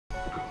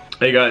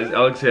Hey guys,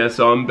 Alex here.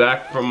 So I'm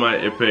back from my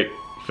epic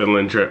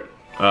Finland trip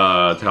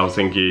to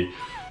Helsinki.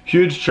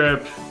 Huge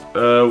trip,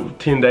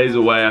 10 days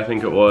away I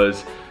think it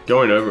was.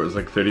 Going over it was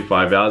like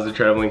 35 hours of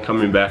traveling.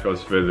 Coming back I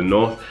was further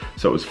north.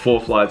 So it was 4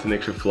 flights, an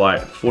extra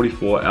flight,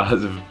 44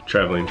 hours of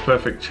traveling.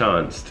 Perfect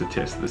chance to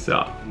test this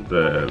out,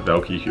 the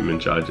Velki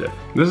Humancharger.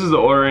 This is the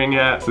ordering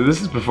app. So this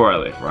is before I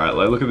left, right?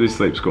 Like look at these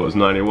sleep scores,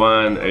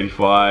 91,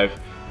 85,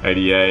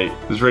 88.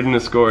 This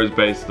readiness score is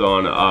based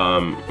on,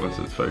 once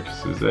it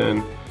focuses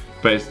in,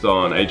 based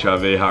on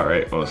HRV, heart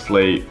rate, or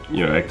sleep,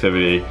 you know,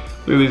 activity.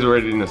 Look at these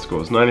readiness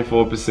scores,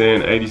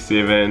 94%,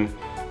 87,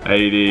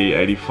 80,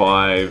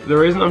 85. The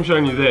reason I'm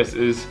showing you this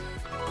is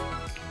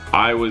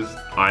I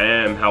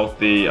am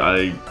healthy,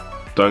 I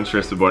don't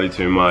stress the body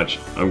too much,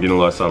 I'm getting a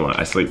lot of sunlight,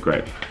 I sleep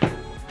great.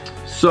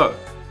 So,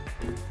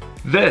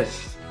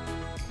 this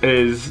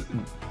is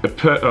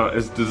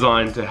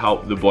designed to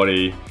help the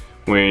body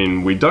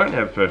when we don't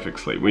have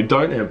perfect sleep, we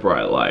don't have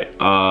bright light,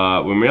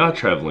 when we are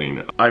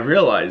traveling. I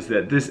realized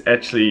that this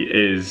actually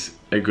is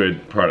a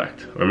good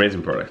product, or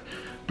amazing product,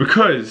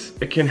 because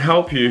it can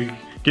help you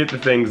get the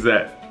things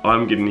that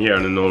I'm getting here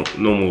in a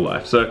normal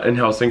life. So in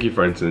Helsinki,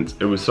 for instance,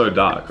 it was so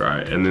dark,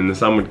 right? And then the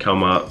sun would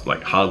come up,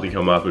 like hardly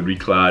come up, it'd be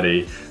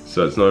cloudy,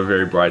 so it's not a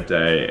very bright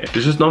day.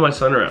 There's just not much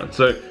sun around.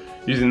 So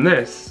using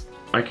this,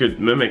 I could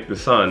mimic the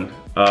sun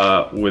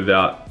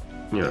without,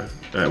 you know,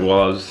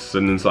 while I was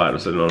sitting inside or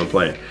sitting on a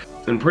plane.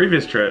 In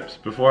previous trips,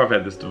 before I've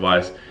had this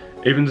device,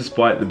 even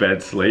despite the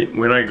bad sleep,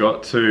 when I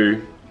got to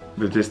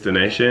the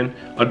destination,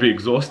 I'd be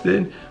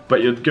exhausted,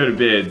 but you'd go to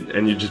bed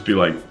and you'd just be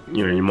like,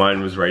 you know, your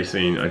mind was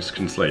racing, I just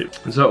couldn't sleep.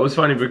 And so it was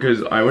funny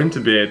because I went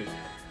to bed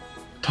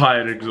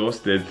tired,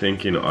 exhausted,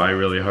 thinking I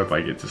really hope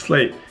I get to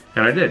sleep,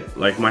 and I did.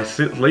 Like my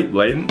sleep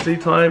latency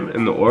time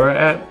in the Aura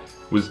app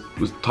was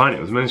tiny,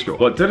 it was minuscule.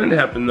 What didn't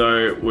happen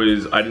though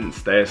was I didn't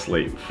stay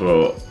asleep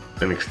for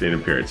an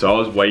extended period. So I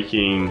was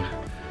waking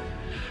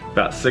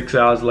about 6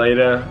 hours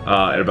later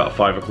at about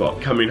 5 o'clock.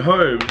 Coming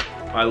home,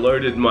 I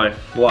loaded my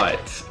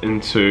flights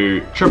into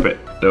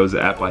TripIt. That was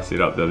the app I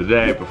set up the other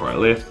day before I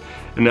left.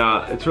 And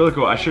now it's really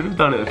cool. I should have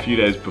done it a few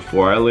days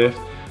before I left,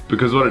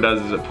 because what it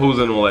does is it pulls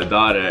in all that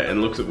data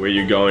and looks at where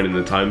you're going and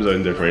the time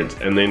zone difference,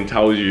 and then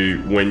tells you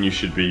when you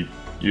should be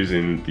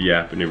using the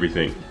app and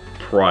everything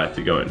prior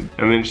to going.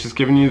 And then it's just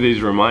giving you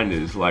these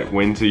reminders, like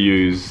when to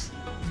use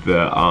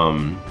the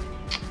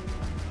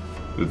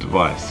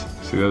device.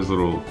 See those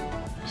little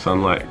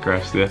sunlight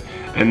graphs there?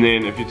 And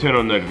then if you turn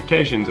on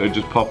notifications, it'll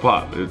just pop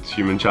up. It's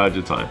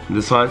Humancharger time.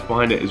 The science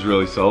behind it is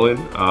really solid.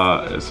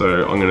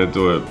 So I'm gonna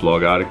do a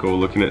blog article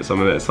looking at some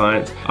of that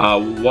science.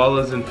 While I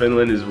was in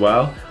Finland as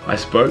well, I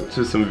spoke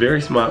to some very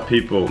smart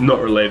people,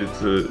 not related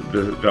to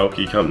the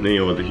Velki company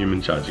or the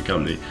Humancharger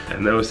company.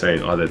 And they were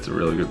saying, oh, that's a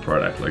really good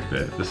product. Like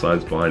the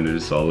science behind it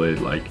is solid.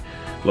 Like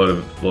a lot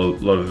of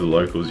the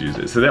locals use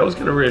it. So that was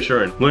kind of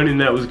reassuring. Learning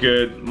that was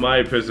good.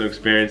 My personal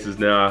experiences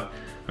now,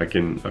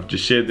 I've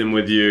just shared them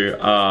with you.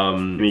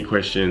 Any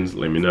questions,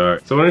 let me know.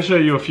 So I want to show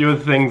you a few of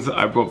the things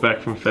I brought back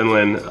from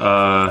Finland.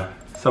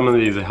 Some of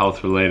these are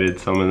health related,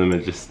 some of them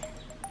are just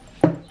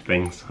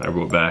things I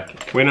brought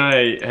back. When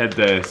I had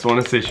the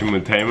sauna session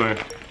with Tamo,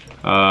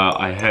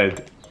 I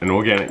had an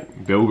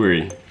organic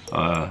bilberry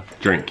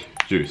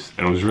juice,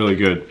 and it was really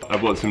good. I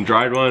bought some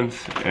dried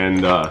ones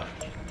and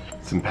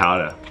some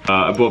powder.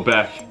 I brought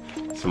back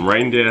some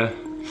reindeer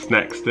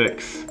snack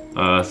sticks,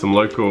 some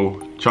local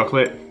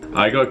chocolate.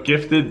 I got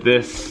gifted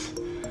this,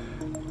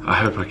 I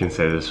hope I can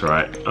say this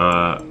right,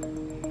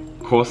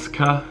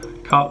 Korska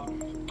cup.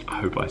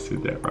 I hope I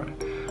said that right.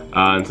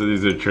 And so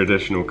these are a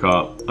traditional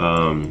cup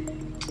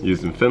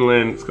used in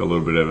Finland. It's got a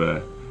little bit of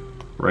a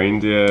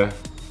reindeer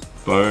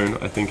bone,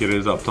 I think it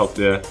is, up top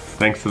there.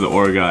 Thanks to the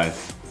Aura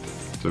guys.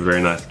 It's a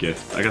very nice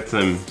gift. I got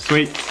some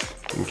sweets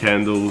and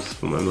candles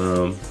for my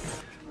mom.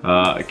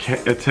 A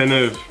tin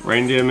of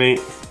reindeer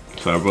meat.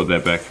 So I brought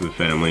that back for the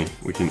family.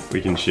 We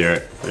can share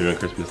it maybe on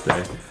Christmas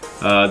Day.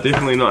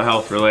 Definitely not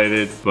health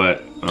related,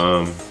 but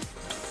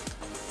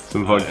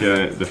some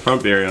vodka. The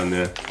front berry on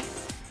there,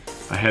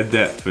 I had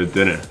that for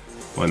dinner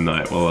one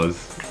night while I was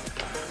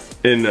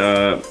in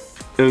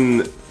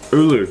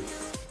Oulu,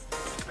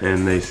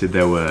 and they said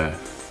they were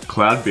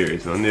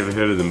cloudberries, and I've never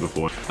heard of them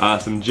before.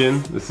 Some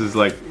gin. This is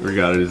like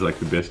regarded as like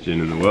the best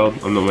gin in the world.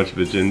 I'm not much of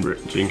a gin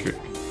drinker,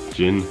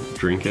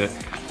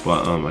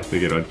 but I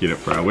figured I'd get it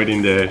for our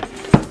wedding day.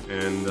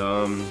 And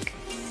some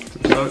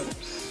soaps.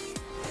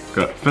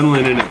 Got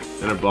Finland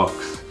in a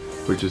box,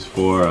 which is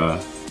for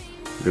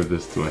give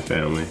this to my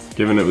family.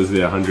 Given it was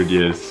their 100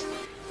 years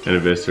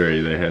anniversary,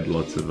 they had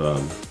lots of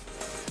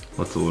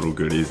little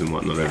goodies and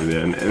whatnot over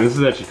there. And this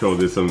is actually cool.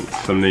 There's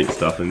some neat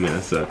stuff in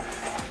there, so I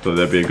thought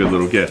that'd be a good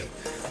little gift.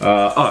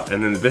 Oh,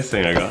 and then the best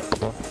thing I got,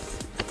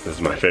 this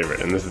is my favorite,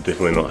 and this is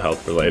definitely not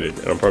health related,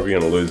 and I'm probably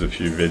gonna lose a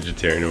few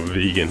vegetarian or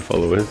vegan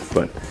followers,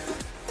 but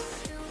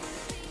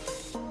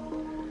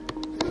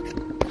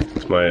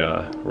it's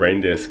my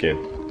reindeer skin,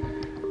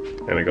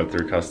 and I got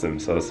through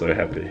customs, so I was so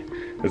happy.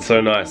 It's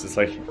so nice. It's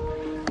like,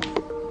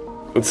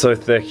 it's so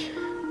thick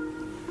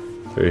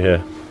through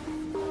here.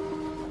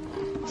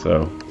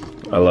 So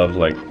I love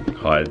like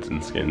hides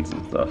and skins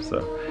and stuff, so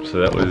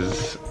that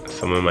was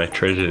some of my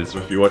treasures.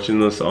 If you're watching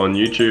this on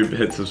YouTube,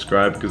 hit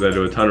subscribe because I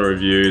do a ton of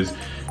reviews.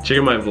 Check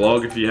out my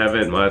vlog if you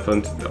haven't, my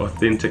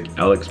authentic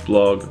Alex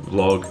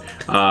vlog,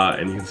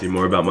 and you can see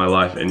more about my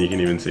life, and you can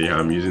even see how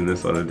I'm using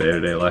this on a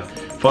day-to-day life.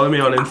 Follow me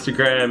on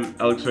Instagram,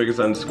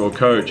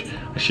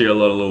 AlexFergus_coach. I share a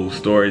lot of little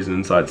stories and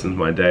insights into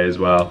my day as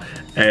well.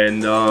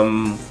 And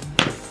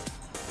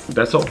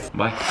that's all.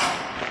 Bye.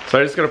 So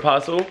I just got a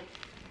parcel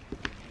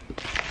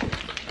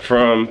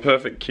from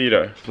Perfect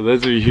Keto. For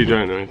those of you who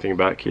don't know anything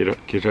about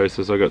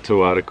ketosis, I got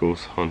 2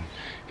 articles on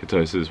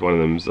ketosis. One of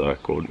them's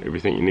called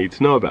Everything You Need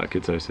to Know About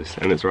Ketosis,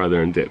 and it's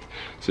rather in depth.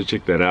 So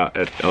check that out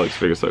at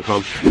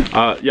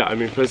alexfergus.com. Yeah, I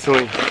mean,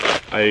 personally,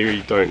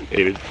 I don't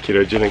eat a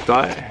ketogenic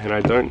diet, and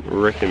I don't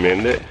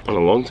recommend it on a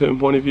long-term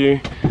point of view.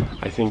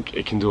 I think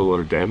it can do a lot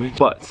of damage.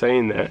 But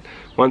saying that,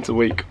 once a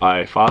week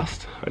I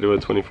fast. I do a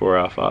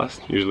 24-hour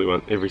fast,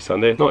 usually every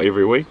Sunday. Not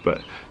every week,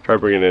 but try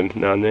bringing it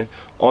in now and then.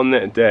 On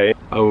that day,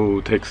 I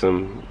will take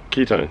some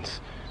ketones.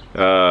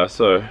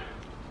 So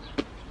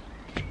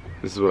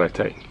this is what I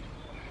take.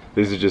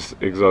 These are just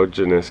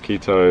exogenous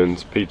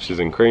ketones, peaches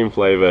and cream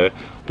flavor,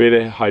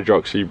 beta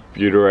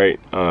hydroxybutyrate,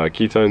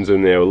 ketones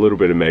in there, a little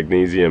bit of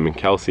magnesium and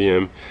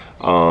calcium.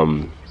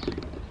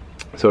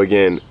 So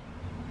again,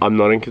 I'm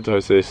not in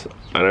ketosis.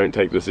 I don't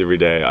take this every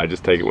day. I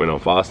just take it when I'm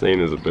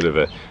fasting as a bit of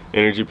an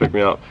energy pick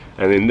me up.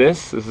 And then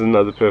this is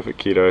another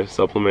Perfect Keto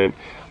supplement.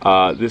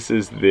 This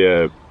is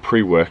their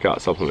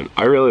pre-workout supplement.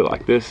 I really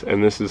like this,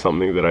 and this is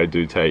something that I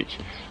do take,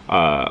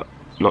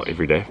 not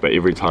every day, but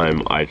every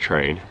time I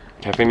train.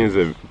 Caffeine is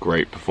a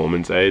great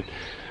performance aid,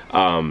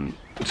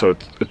 so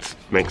it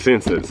makes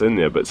sense that it's in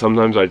there, but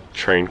sometimes I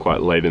train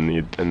quite late in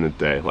the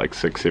day, like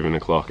 6, 7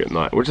 o'clock at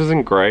night, which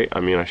isn't great. I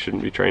mean, I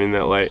shouldn't be training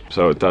that late,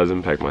 so it does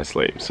impact my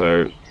sleep.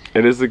 So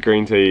it is the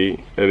green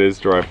tea, it is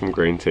derived from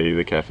green tea,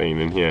 the caffeine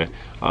in here,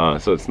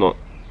 so it's not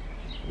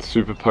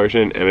super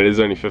potent, and it is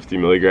only 50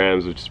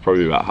 milligrams, which is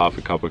probably about half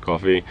a cup of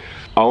coffee.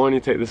 I'll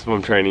only take this if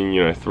I'm training,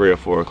 you know, 3 or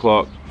 4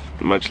 o'clock.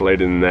 Much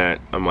later than that,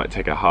 I might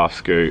take a half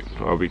scoop.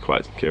 I'll be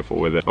quite careful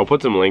with it. I'll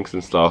put some links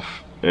and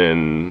stuff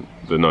in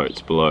the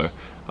notes below,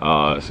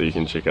 so you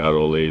can check out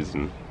all these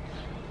and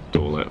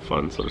do all that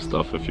fun sort of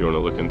stuff if you want to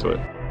look into it.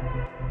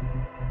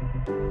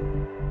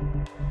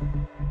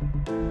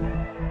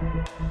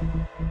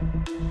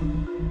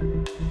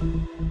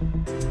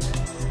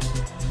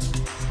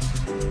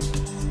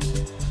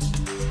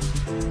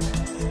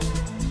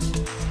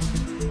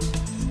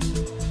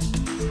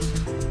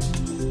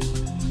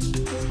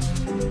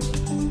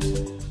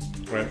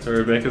 Right, so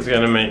Rebecca's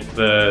gonna make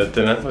the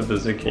dinner with the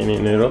zucchini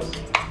noodles.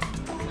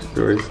 She's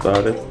already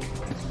started.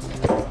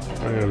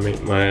 I'm gonna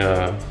make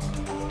my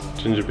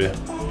ginger beer.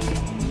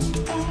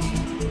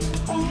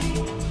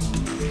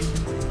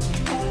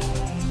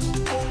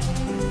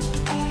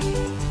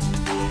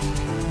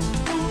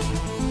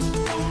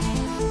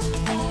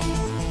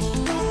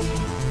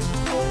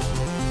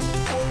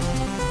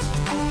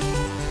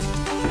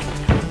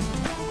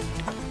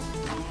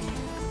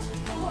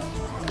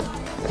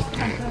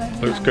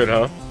 Looks good,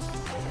 huh?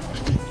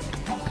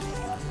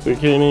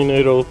 Zucchini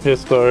noodle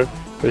pesto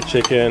with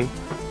chicken,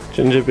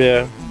 ginger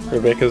beer,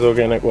 Rebecca's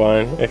organic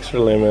wine, extra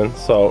lemon,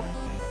 salt.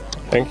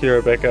 Thank you,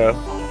 Rebecca.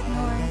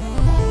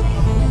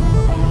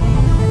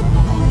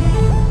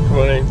 Good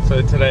morning.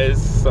 So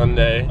today's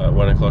Sunday. At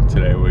 1 o'clock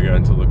today we're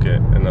going to look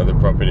at another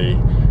property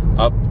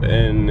up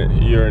in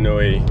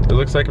Uranui. It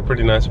looks like a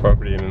pretty nice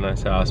property in a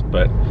nice house,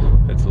 but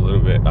it's a little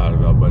bit out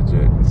of our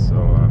budget, so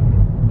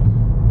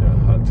yeah,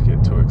 hard to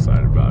get too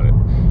excited about it.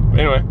 But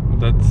anyway,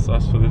 that's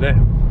us for the day.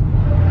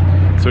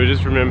 So we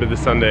just remembered the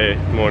Sunday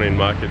morning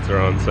markets are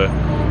on, so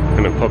I'm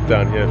gonna pop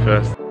down here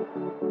first.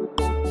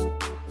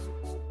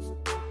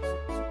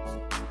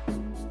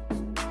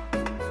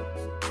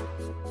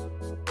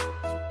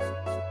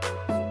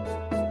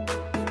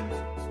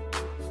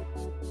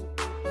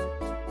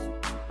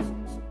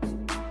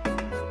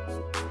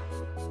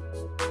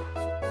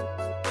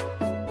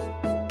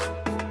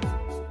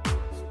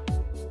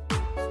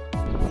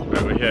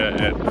 Right, we're here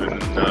at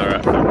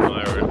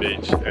Naira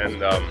Beach, and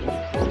the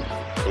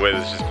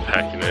weather's just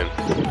packing in.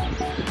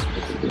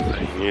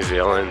 Like New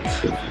Zealand.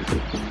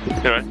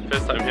 Anyway,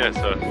 first time here,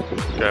 so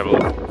go have a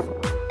look.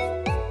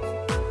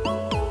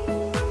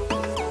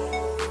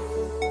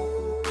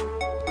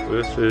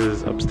 This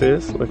is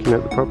upstairs, looking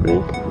at the property.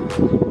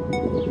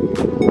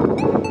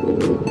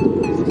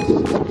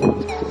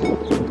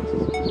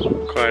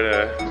 Quite a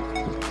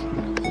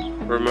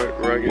remote,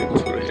 rugged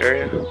sort of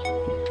area.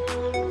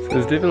 So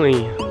there's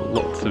definitely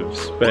lots of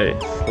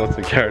space, lots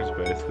of garage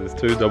space. There's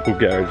 2 double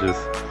garages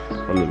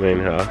on the main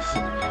house,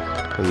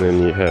 and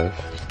then you have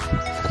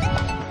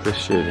this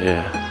shed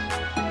here,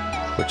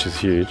 which is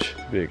huge.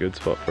 Be a good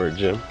spot for a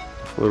gym.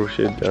 A little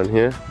shed down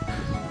here.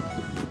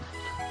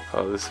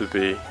 Oh, this would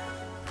be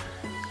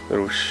a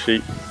little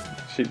sheep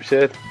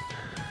shed.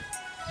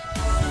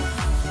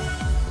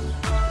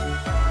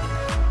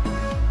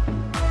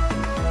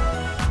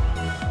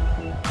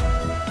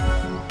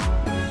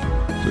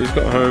 just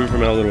got home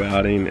from our little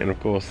outing, and of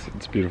course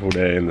it's a beautiful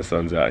day and the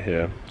sun's out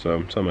here,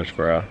 so much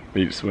for our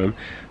beach swim.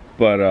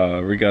 But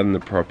regarding the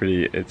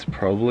property, it's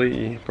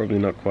probably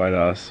not quite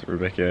us.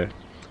 Rebecca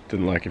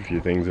didn't like a few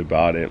things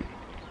about it,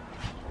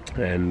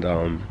 and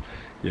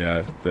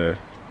yeah, the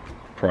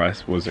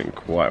price wasn't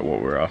quite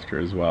what we're after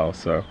as well.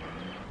 So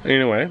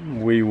anyway,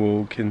 we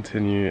will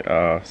continue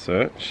our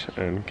search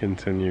and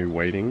continue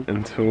waiting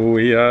until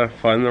we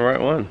find the right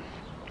one.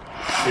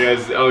 Hey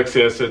guys, Alex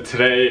here. So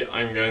today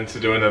I'm going to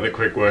do another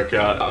quick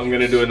workout. I'm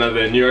going to do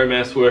another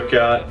neuromass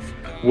workout,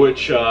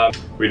 which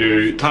we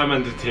do time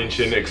under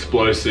tension,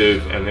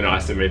 explosive, and then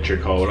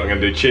isometric hold. I'm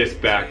going to do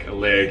chest, back, a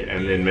leg,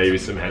 and then maybe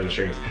some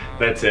hamstrings.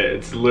 That's it.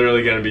 It's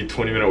literally going to be a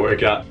 20-minute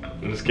workout.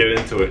 Let's get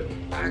into it.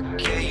 I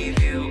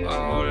gave you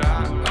all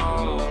I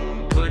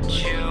own, put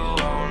you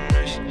on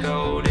this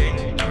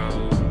golden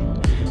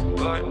throne,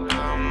 but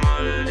I'm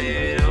a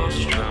little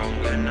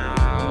stronger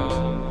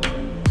now.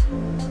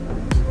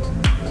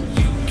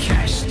 You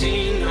cashed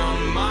in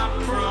on my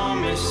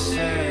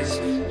promises.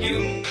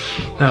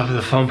 Now for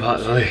the fun part,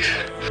 the legs.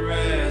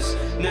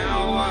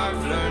 Now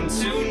I've learned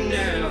to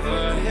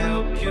never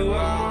help you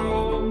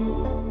out,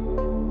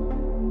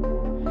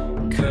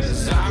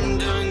 'cause I'm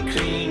done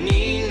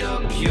cleaning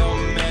up your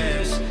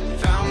mess.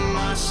 Found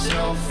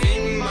myself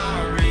in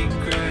my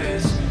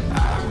regrets.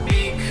 I've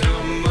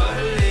become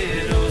a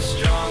little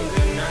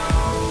stronger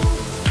now.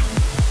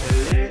 A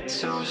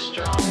little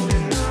stronger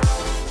now.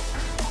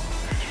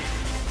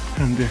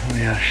 I'm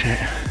definitely out of shape.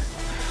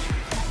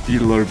 You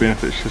get a lot of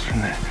benefits just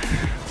from that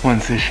one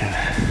session,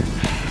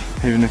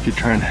 even if you're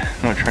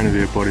not trying to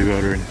be a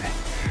bodybuilder or anything.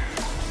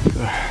 So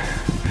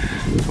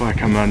that's why I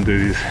come out and do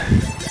these.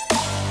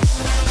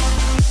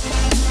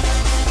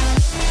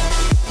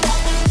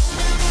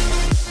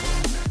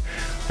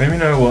 Let me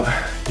know what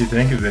you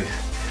think of these.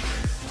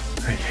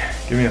 Like,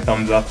 give me a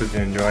thumbs up if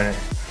you're enjoying it.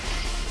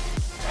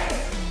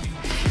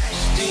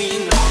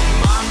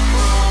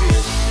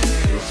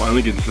 We're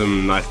finally getting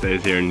some nice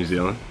days here in New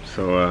Zealand,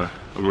 so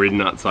I'm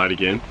reading outside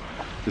again.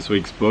 This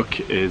week's book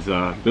is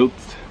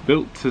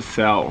Built to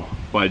Sell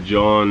by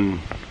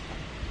John,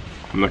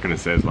 I'm not going to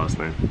say his last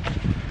name.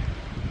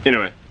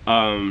 Anyway,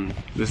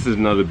 this is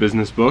another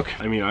business book.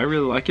 I mean, I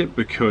really like it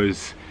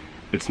because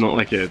it's not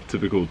like a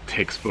typical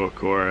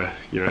textbook or a,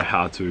 you know,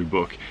 how-to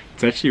book.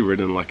 It's actually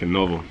written like a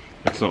novel.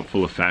 It's not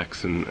full of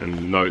facts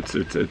and notes.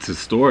 It's a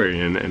story,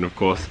 and of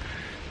course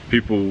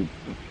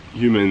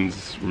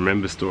humans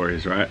remember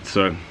stories, right?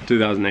 So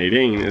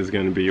 2018 is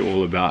going to be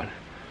all about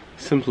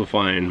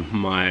simplifying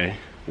my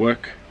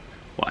work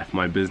life,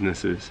 my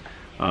businesses,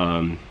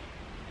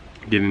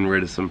 getting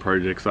rid of some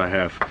projects I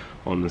have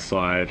on the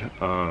side,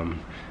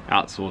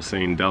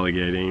 outsourcing,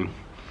 delegating,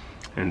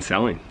 and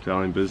selling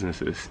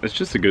businesses. It's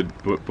just a good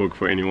book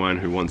for anyone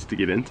who wants to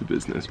get into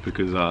business,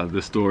 because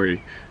the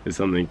story is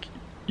something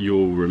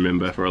you'll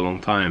remember for a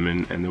long time,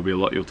 and there'll be a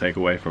lot you'll take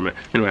away from it.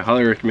 Anyway, I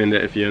highly recommend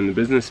it if you're in the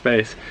business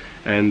space,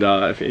 and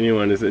if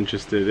anyone is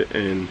interested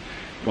in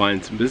buying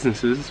some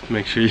businesses,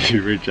 make sure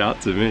you reach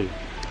out to me.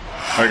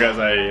 Alright guys,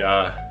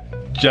 I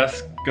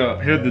just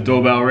heard the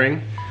doorbell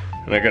ring,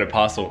 and I got a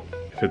parcel.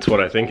 If it's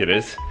what I think it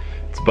is,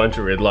 it's a bunch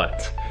of red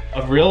lights.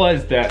 I've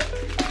realized that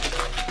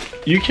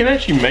you can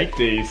actually make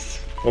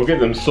these or get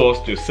them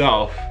sourced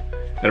yourself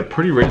at a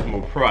pretty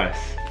reasonable price.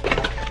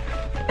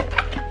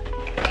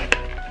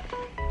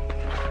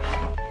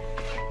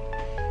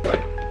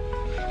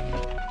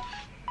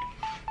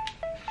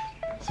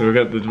 So we've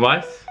got the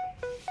device,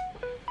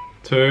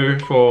 2,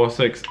 4,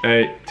 6,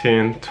 8,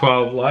 10,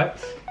 12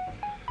 lights.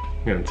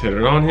 I'm gonna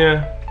turn it on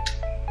here.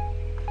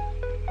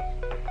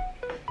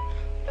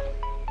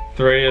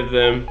 3 of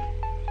them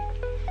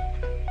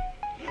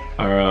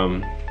are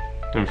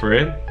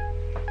infrared,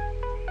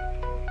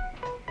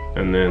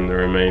 and then the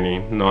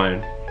remaining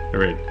 9 are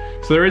red.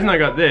 So the reason I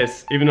got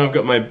this, even though I've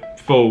got my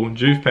full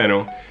Joovv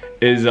panel,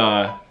 is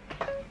I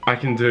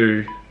can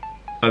do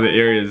other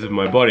areas of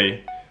my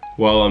body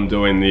while I'm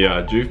doing the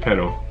Joovv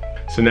panel.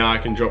 So now I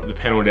can drop the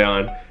panel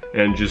down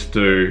and just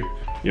do,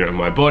 you know,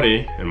 my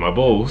body and my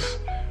balls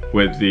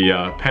with the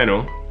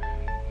panel,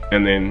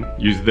 and then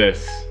use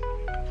this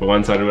for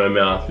one side of my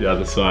mouth, the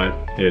other side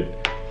head,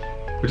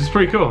 which is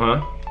pretty cool,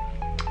 huh?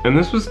 And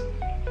this was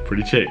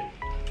pretty cheap,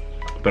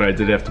 but I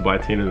did have to buy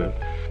 10 of them.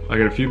 I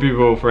got a few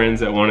friends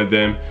that wanted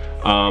them.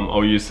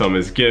 I'll use some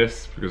as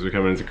gifts because we're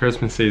coming into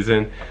Christmas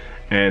season,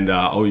 and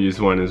I'll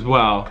use one as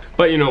well.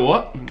 But you know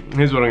what?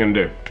 Here's what I'm gonna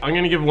do. I'm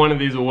gonna give one of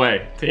these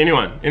away to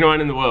anyone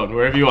in the world,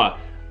 wherever you are.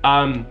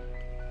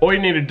 All you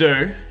need to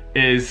do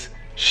is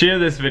share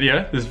this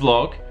video, this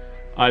vlog,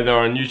 either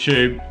on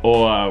YouTube,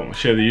 or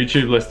share the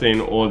YouTube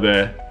listing, or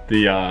the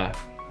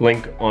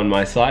link on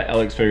my site,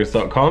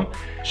 alexfergus.com.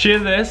 Share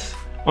this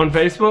on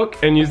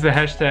Facebook and use the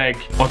hashtag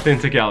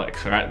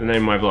AuthenticAlex, alright, the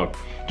name of my vlog.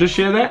 Just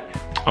share that.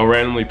 I'll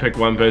randomly pick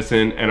one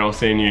person and I'll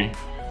send you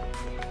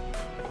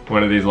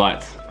one of these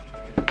lights.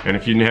 And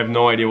if you have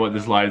no idea what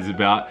this light is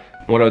about,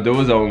 what I'll do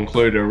is I'll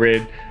include a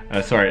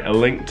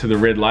link to the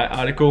red light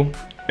article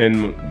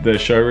in the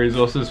show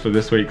resources for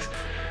this week's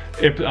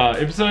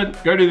episode.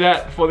 Go do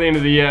that before the end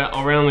of the year.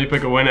 I'll randomly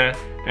pick a winner,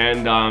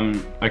 and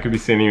I could be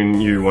sending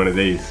you one of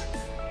these.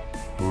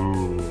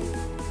 Ooh.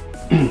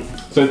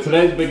 So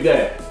today's a big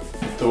day.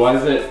 So why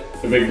is it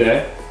a big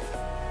day?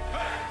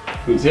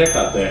 Who's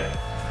haircut day?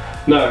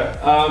 No,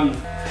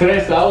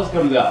 today Star Wars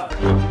comes out.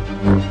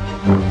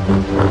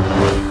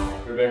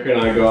 Rebecca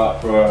and I go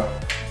out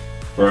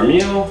for a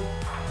meal,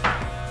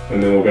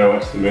 and then we'll go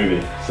watch the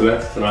movie. So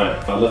that's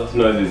tonight. I'd love to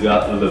know there's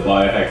other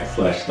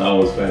biohacker / Star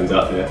Wars fans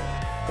out there.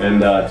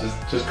 And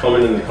just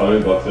comment in the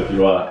comment box if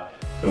you are,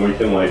 and we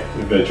can like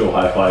virtual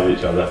high five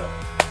each other.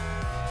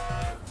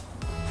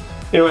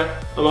 Anyway,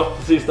 I'm off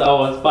to see Star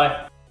Wars,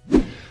 bye.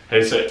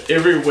 Hey, so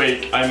every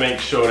week I make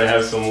sure to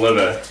have some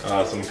liver,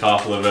 some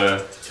calf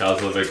liver,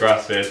 cow's liver,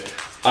 grass fed.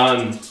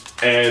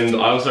 And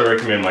I also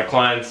recommend my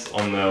clients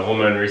on the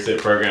hormone reset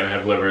program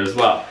have liver as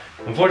well.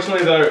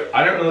 Unfortunately though,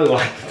 I don't really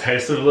like the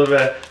taste of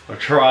liver. I've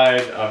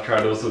tried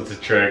all sorts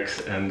of tricks,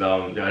 and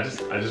yeah, I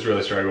just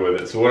really struggle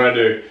with it. So what I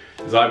do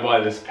is I buy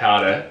this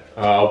powder.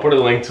 I'll put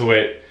a link to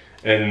it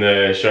in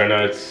the show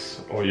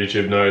notes or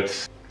YouTube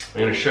notes.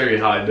 I'm gonna show you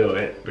how I do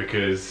it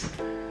because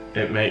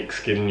it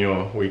makes getting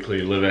your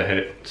weekly liver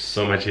hit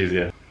so much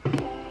easier.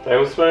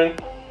 Tablespoon.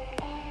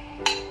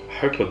 I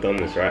hope I've done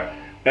this right.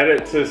 Add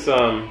it to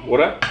some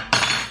water,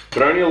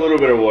 but only a little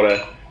bit of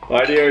water. The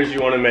idea is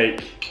you want to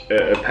make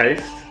a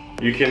paste.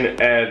 You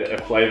can add a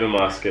flavor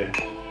masker.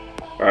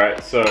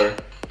 Alright, so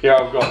here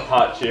I've got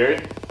tart cherry,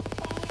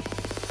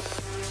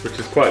 which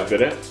is quite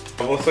bitter.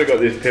 I've also got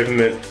these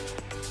peppermint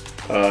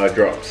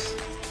drops.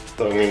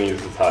 So I'm going to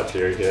use the tart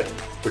cherry here,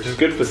 which is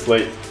good for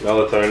sleep,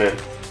 melatonin,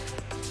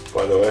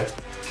 by the way.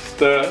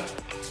 Stir,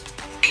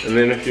 and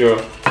then if you're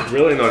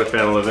really not a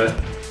fan of it,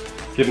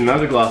 get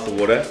another glass of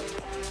water.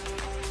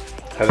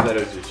 Have that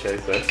as your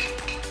chaser.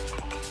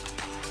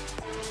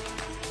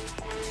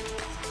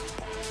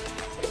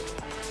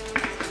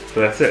 So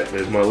that's it,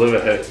 there's my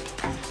liver hit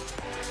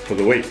for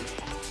the week.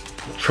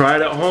 Try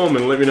it at home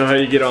and let me know how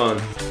you get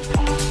on.